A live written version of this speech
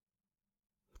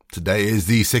Today is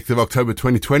the 6th of October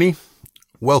 2020.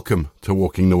 Welcome to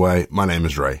Walking the Way. My name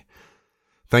is Ray.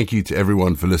 Thank you to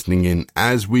everyone for listening in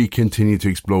as we continue to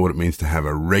explore what it means to have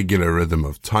a regular rhythm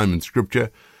of time in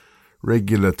Scripture,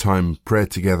 regular time prayer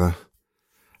together,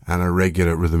 and a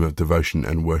regular rhythm of devotion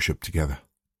and worship together.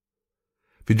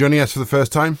 If you're joining us for the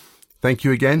first time, thank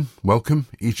you again. Welcome.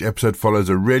 Each episode follows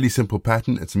a really simple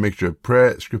pattern. It's a mixture of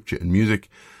prayer, scripture, and music.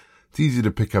 It's easy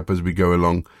to pick up as we go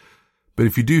along. But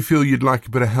if you do feel you'd like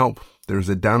a bit of help, there is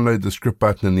a download the script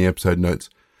button in the episode notes.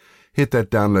 Hit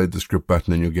that download the script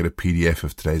button and you'll get a PDF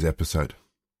of today's episode.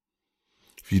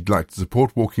 If you'd like to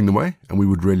support Walking the Way, and we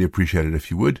would really appreciate it if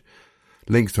you would,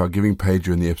 links to our giving page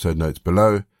are in the episode notes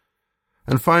below.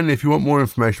 And finally, if you want more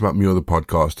information about me or the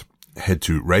podcast, head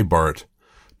to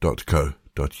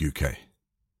rayborrett.co.uk.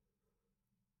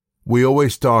 We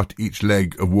always start each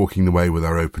leg of Walking the Way with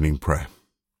our opening prayer.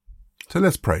 So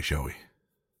let's pray, shall we?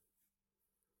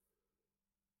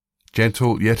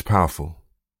 Gentle yet powerful,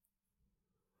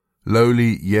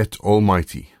 lowly yet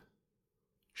almighty,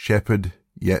 shepherd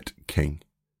yet king.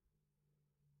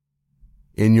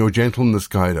 In your gentleness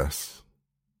guide us,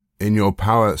 in your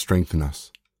power strengthen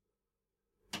us.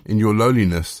 In your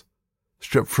lowliness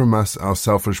strip from us our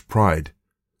selfish pride,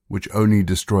 which only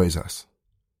destroys us.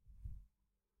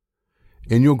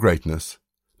 In your greatness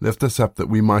lift us up that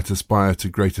we might aspire to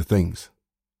greater things.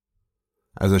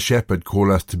 As a shepherd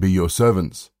call us to be your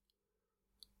servants.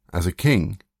 As a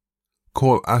king,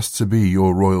 call us to be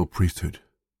your royal priesthood.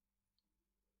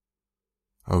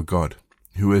 O God,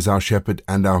 who is our shepherd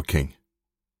and our king,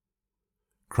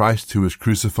 Christ who was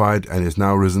crucified and is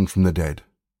now risen from the dead,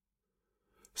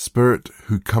 Spirit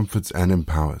who comforts and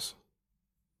empowers,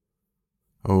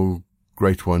 O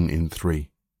great one in three,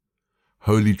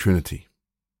 Holy Trinity,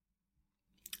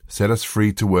 set us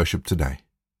free to worship today.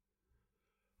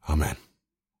 Amen.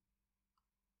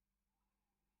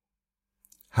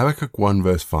 Habakkuk 1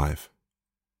 verse 5.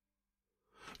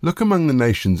 Look among the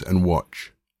nations and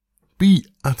watch. Be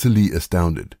utterly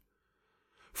astounded.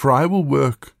 For I will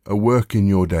work a work in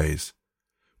your days,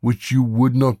 which you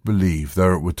would not believe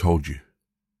though it were told you.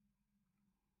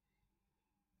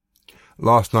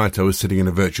 Last night I was sitting in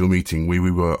a virtual meeting where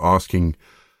we were asking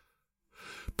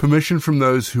permission from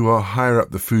those who are higher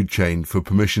up the food chain for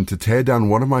permission to tear down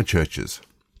one of my churches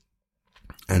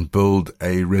and build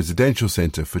a residential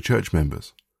centre for church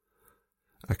members.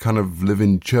 A kind of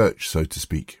live-in church, so to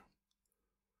speak.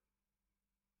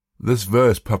 This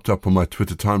verse popped up on my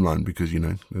Twitter timeline because,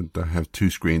 I have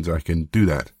two screens, I can do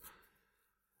that.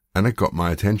 And it got my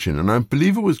attention. And I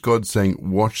believe it was God saying,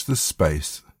 watch this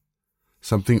space.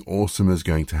 Something awesome is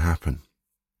going to happen.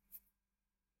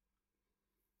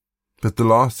 But the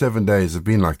last 7 days have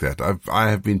been like that. I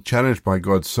have been challenged by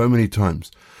God so many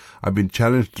times. I've been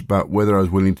challenged about whether I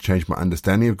was willing to change my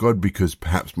understanding of God because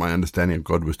perhaps my understanding of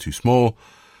God was too small.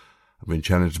 I've been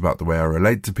challenged about the way I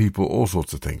relate to people, all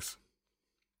sorts of things.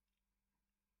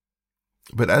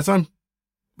 But as I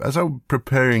was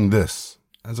preparing this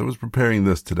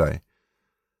today,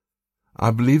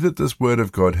 I believe that this word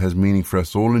of God has meaning for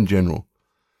us all in general.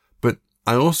 But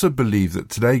I also believe that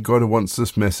today God wants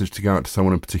this message to go out to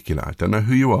someone in particular. I don't know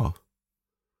who you are,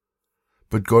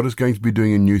 but God is going to be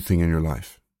doing a new thing in your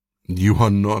life. You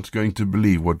are not going to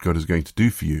believe what God is going to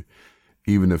do for you,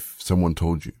 even if someone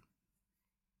told you.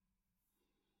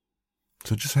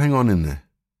 So just hang on in there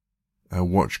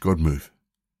and watch God move.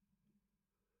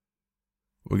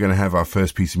 We're going to have our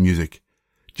first piece of music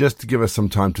just to give us some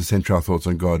time to center our thoughts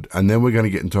on God, and then we're going to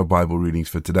get into our Bible readings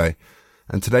for today.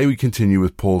 And today we continue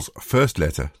with Paul's first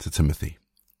letter to Timothy.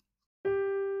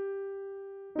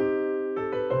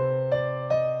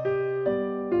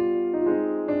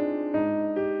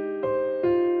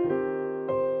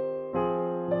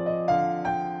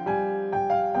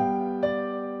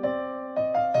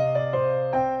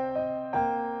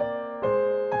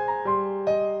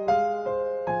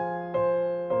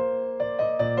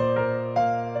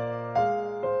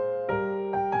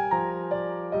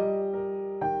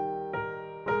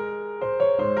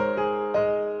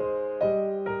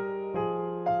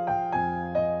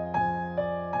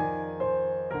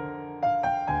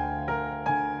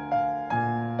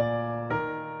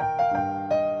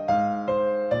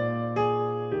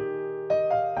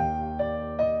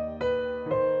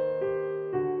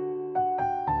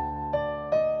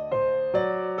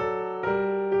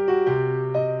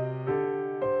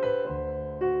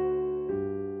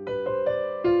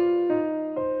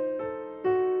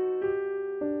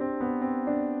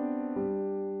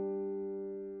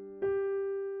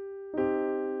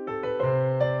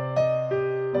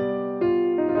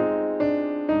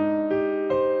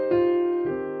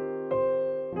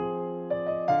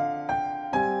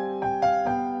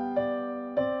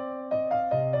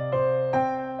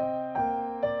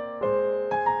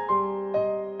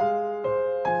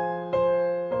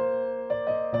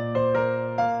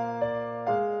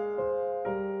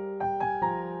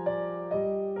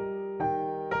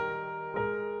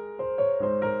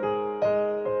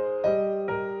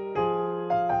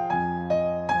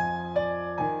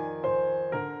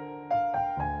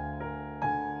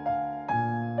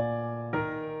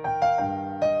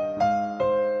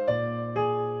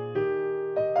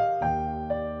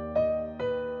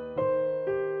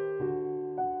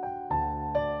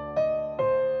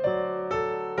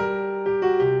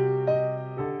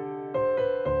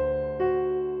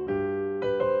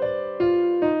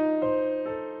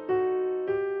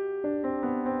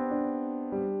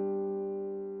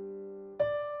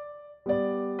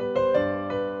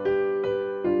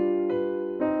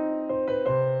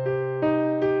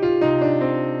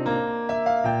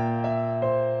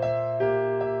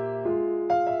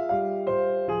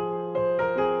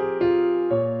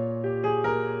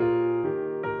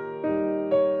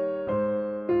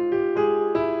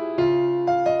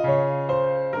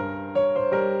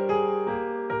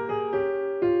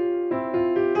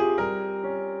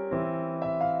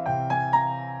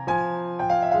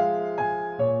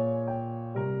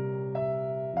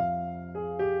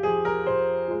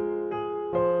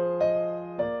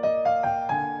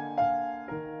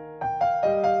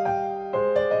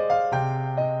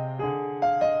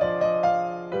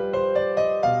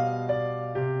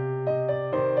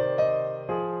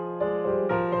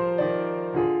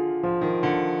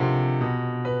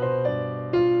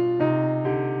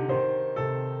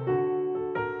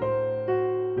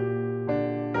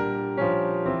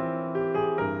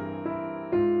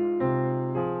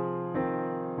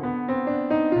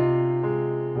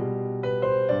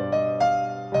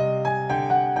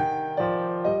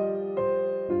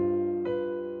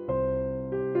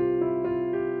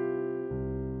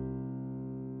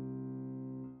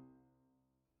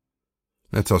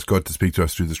 Let's ask God to speak to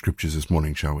us through the scriptures this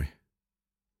morning, shall we?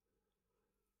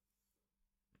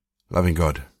 Loving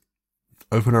God,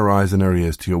 open our eyes and our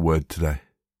ears to your word today.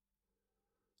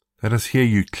 Let us hear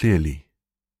you clearly.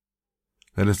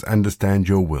 Let us understand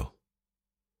your will.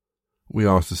 We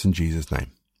ask this in Jesus'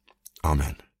 name.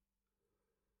 Amen.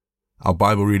 Our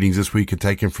Bible readings this week are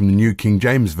taken from the New King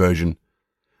James Version,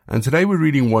 and today we're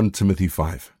reading 1 Timothy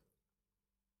 5.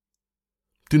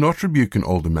 Do not rebuke an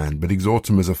older man, but exhort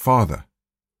him as a father,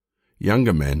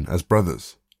 younger men as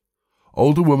brothers,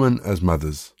 older women as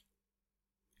mothers,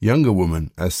 younger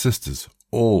women as sisters,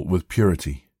 all with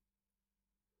purity.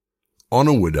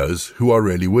 Honor widows who are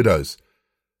really widows,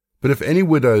 but if any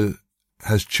widow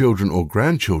has children or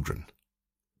grandchildren,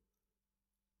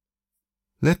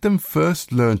 let them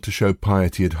first learn to show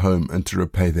piety at home and to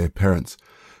repay their parents,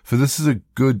 for this is a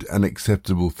good and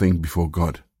acceptable thing before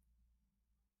God.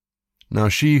 Now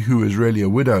she who is really a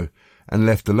widow and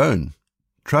left alone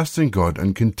trusts in God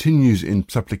and continues in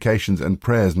supplications and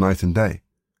prayers night and day.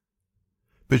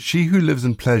 But she who lives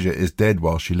in pleasure is dead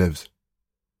while she lives.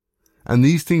 And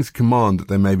these things command that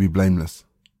they may be blameless.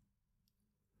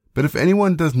 But if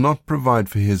anyone does not provide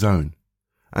for his own,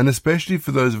 and especially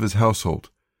for those of his household,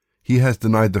 he has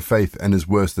denied the faith and is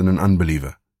worse than an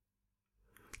unbeliever.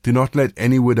 Do not let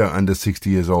any widow under 60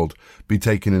 years old be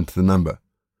taken into the number,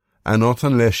 and not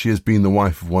unless she has been the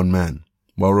wife of one man,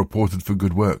 well reported for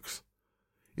good works,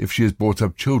 if she has brought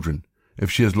up children, if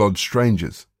she has lodged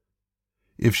strangers,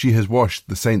 if she has washed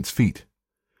the saints' feet,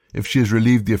 if she has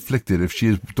relieved the afflicted, if she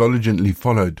has diligently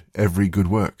followed every good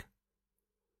work.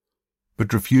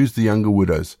 But refuse the younger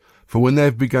widows, for when they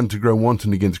have begun to grow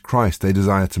wanton against Christ, they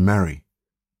desire to marry,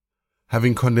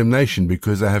 having condemnation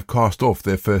because they have cast off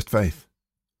their first faith.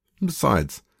 And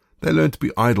besides, they learn to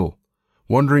be idle,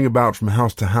 wandering about from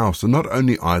house to house, and not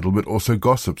only idle, but also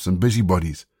gossips and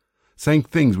busybodies, saying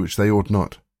things which they ought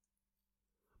not.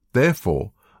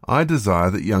 Therefore, I desire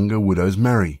that younger widows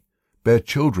marry, bear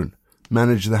children,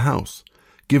 manage the house,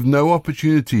 give no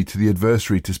opportunity to the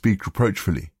adversary to speak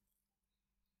reproachfully.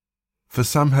 For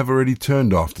some have already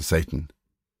turned after Satan.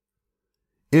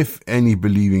 If any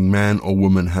believing man or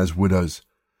woman has widows,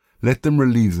 let them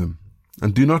relieve them,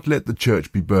 and do not let the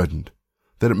church be burdened,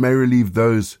 that it may relieve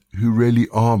those who really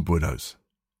are widows.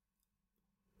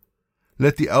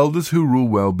 Let the elders who rule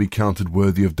well be counted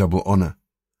worthy of double honor,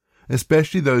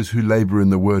 especially those who labor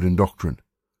in the word and doctrine.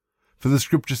 For the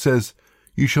scripture says,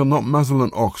 You shall not muzzle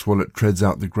an ox while it treads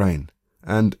out the grain,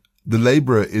 and the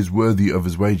laborer is worthy of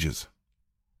his wages.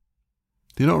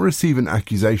 Do not receive an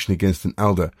accusation against an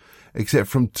elder, except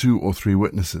from 2 or 3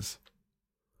 witnesses.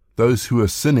 Those who are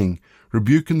sinning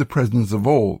rebuke in the presence of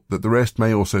all, that the rest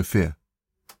may also fear.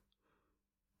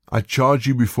 I charge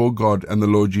you before God and the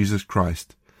Lord Jesus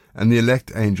Christ, and the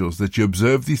elect angels, that you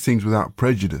observe these things without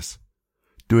prejudice,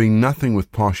 doing nothing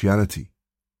with partiality.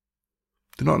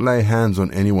 Do not lay hands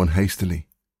on anyone hastily,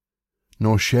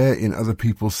 nor share in other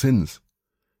people's sins.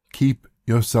 Keep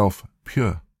yourself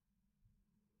pure.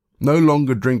 No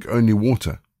longer drink only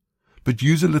water, but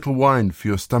use a little wine for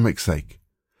your stomach's sake,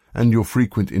 and your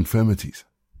frequent infirmities.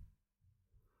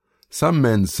 Some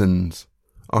men's sins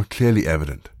are clearly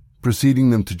evident, preceding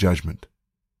them to judgment.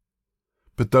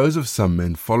 But those of some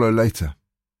men follow later.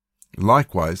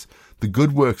 Likewise, the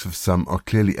good works of some are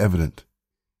clearly evident,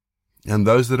 and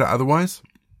those that are otherwise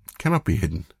cannot be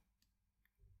hidden.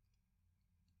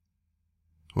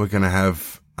 We're going to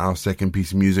have our second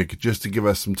piece of music just to give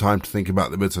us some time to think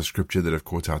about the bits of scripture that have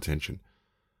caught our attention.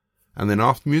 And then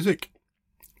after music,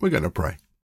 we're going to pray.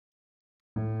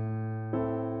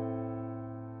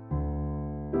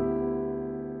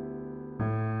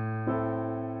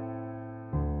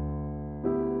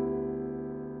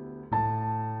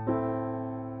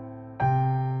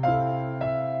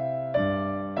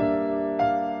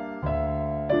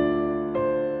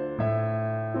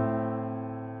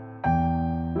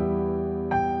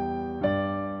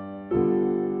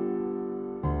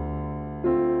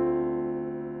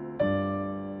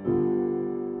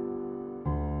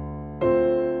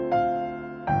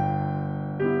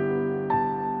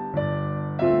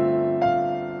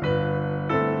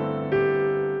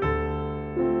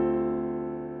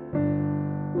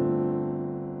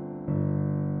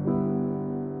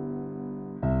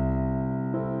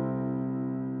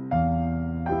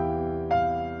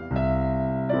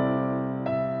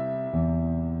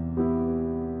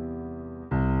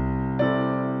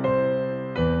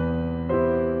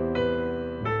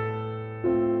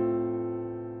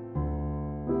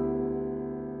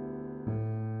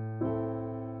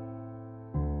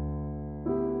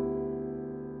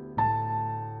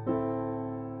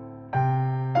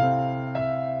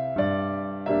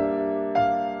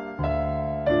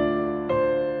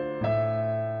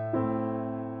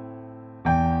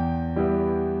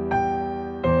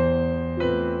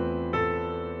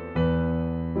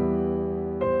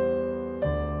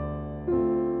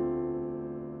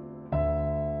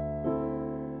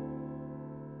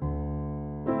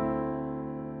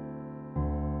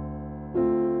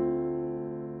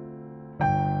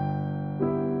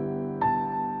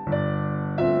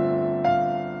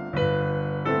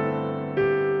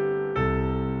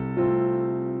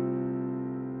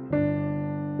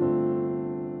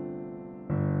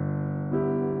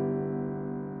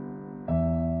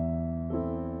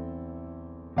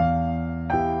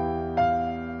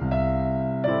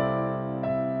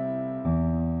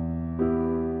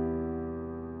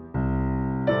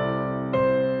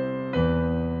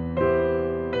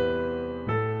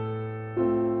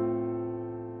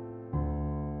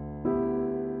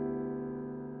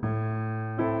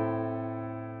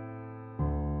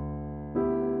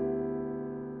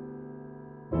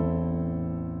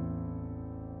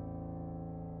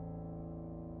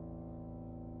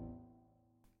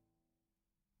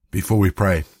 Before we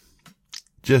pray,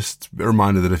 just a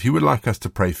reminder that if you would like us to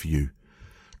pray for you,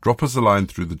 drop us a line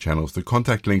through the channels. The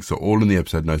contact links are all in the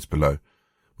episode notes below.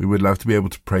 We would love to be able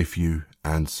to pray for you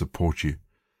and support you.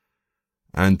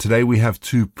 And today we have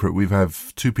two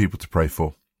people to pray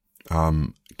for,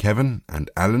 Kevin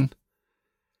and Alan.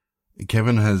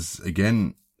 Kevin has,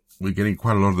 again, we're getting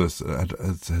quite a lot of this,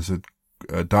 has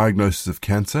a diagnosis of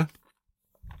cancer.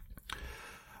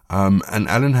 And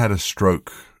Alan had a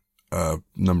stroke a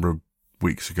number of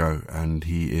weeks ago, and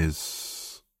he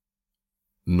is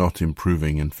not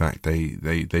improving. In fact, they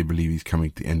believe he's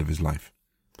coming to the end of his life.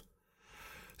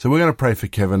 So we're going to pray for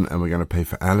Kevin, and we're going to pray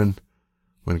for Alan.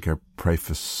 We're going to go pray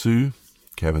for Sue,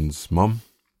 Kevin's mom,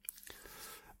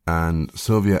 and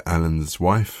Sylvia, Alan's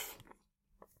wife,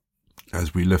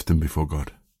 as we lift them before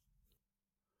God.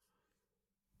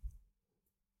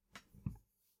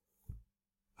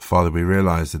 Father, we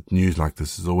realize that news like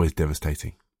this is always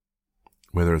devastating.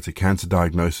 Whether it's a cancer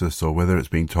diagnosis or whether it's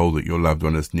being told that your loved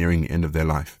one is nearing the end of their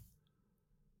life.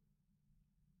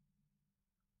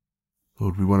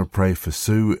 Lord, we want to pray for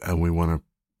Sue and we want to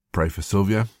pray for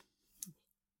Sylvia,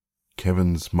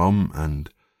 Kevin's mom, and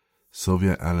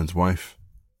Sylvia, Alan's wife,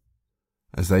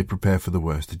 as they prepare for the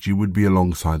worst, that you would be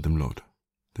alongside them, Lord,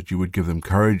 that you would give them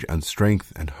courage and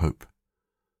strength and hope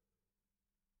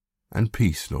and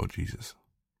peace, Lord Jesus.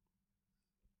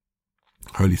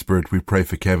 Holy Spirit, we pray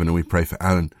for Kevin and we pray for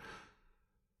Alan.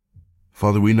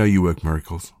 Father, we know you work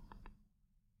miracles.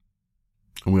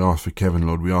 And we ask for Kevin,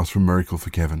 Lord, we ask for a miracle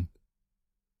for Kevin.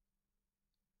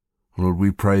 Lord, we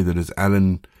pray that as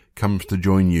Alan comes to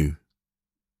join you,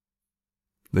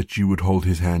 that you would hold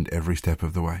his hand every step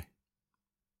of the way.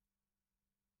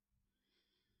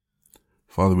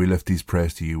 Father, we lift these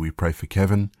prayers to you. We pray for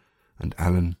Kevin and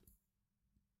Alan.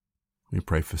 We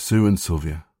pray for Sue and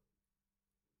Sylvia,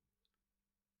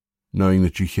 knowing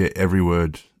that you hear every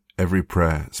word, every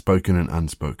prayer, spoken and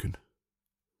unspoken.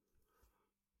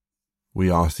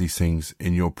 We ask these things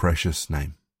in your precious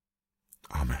name.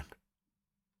 Amen.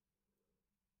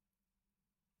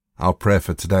 Our prayer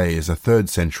for today is a 3rd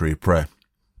century prayer.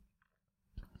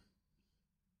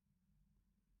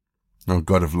 O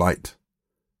God of light,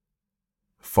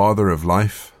 Father of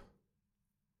life,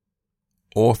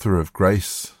 Author of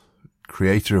grace,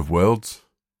 Creator of worlds,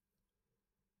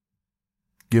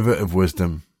 Giver of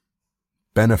wisdom,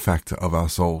 Benefactor of our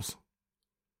souls,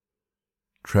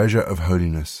 Treasure of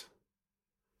holiness,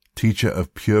 Teacher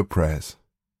of pure prayers.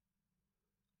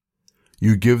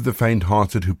 You give the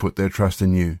faint-hearted who put their trust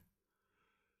in you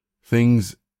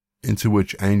things into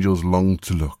which angels long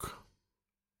to look.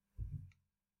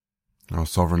 Our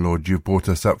sovereign Lord, you've brought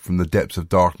us up from the depths of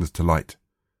darkness to light.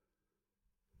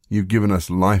 You've given us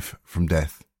life from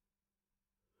death.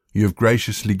 You have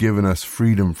graciously given us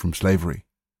freedom from slavery,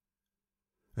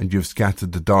 and you have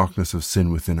scattered the darkness of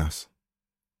sin within us.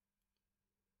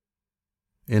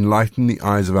 Enlighten the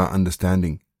eyes of our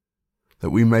understanding, that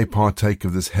we may partake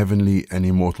of this heavenly and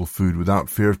immortal food without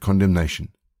fear of condemnation,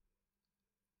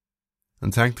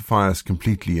 and sanctify us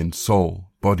completely in soul,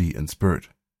 body, and spirit,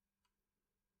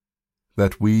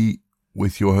 that we,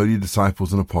 with your holy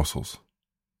disciples and apostles,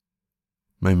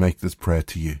 may make this prayer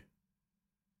to you.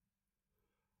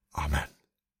 Amen.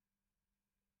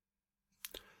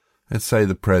 Let's say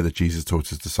the prayer that Jesus taught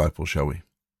his disciples, shall we?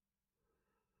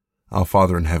 Our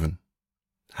Father in heaven,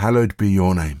 hallowed be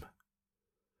your name.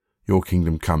 Your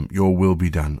kingdom come, your will be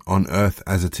done, on earth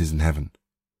as it is in heaven.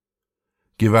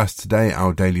 Give us today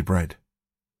our daily bread.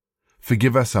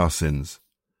 Forgive us our sins,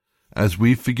 as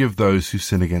we forgive those who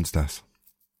sin against us.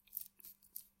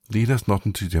 Lead us not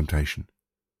into temptation,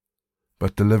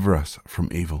 but deliver us from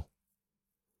evil.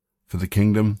 For the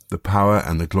kingdom, the power,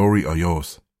 and the glory are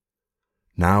yours,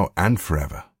 now and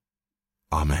forever.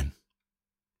 Amen.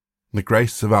 The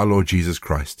grace of our Lord Jesus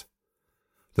Christ,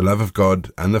 the love of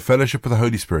God, and the fellowship of the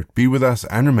Holy Spirit be with us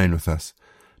and remain with us,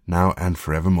 now and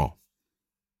forevermore.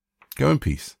 Go in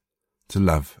peace to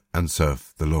love and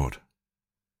serve the Lord.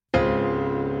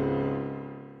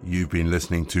 You've been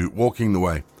listening to Walking the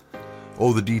Way.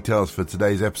 All the details for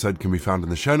today's episode can be found in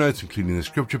the show notes, including the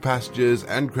scripture passages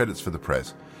and credits for the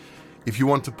prayers. If you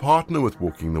want to partner with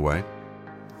Walking the Way,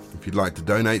 if you'd like to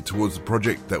donate towards the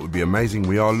project, that would be amazing.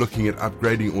 We are looking at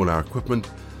upgrading all our equipment,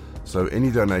 so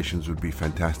any donations would be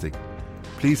fantastic.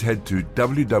 Please head to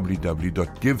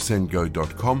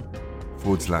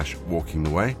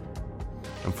www.givesendgo.com/walkingtheway.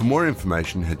 And for more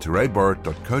information, head to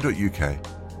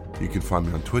rayborrett.co.uk. You can find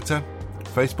me on Twitter,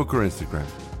 Facebook or Instagram.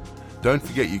 Don't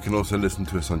forget you can also listen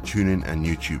to us on TuneIn and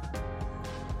YouTube.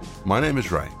 My name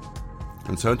is Ray,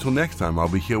 and so until next time I'll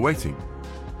be here waiting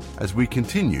as we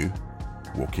continue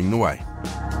walking the way.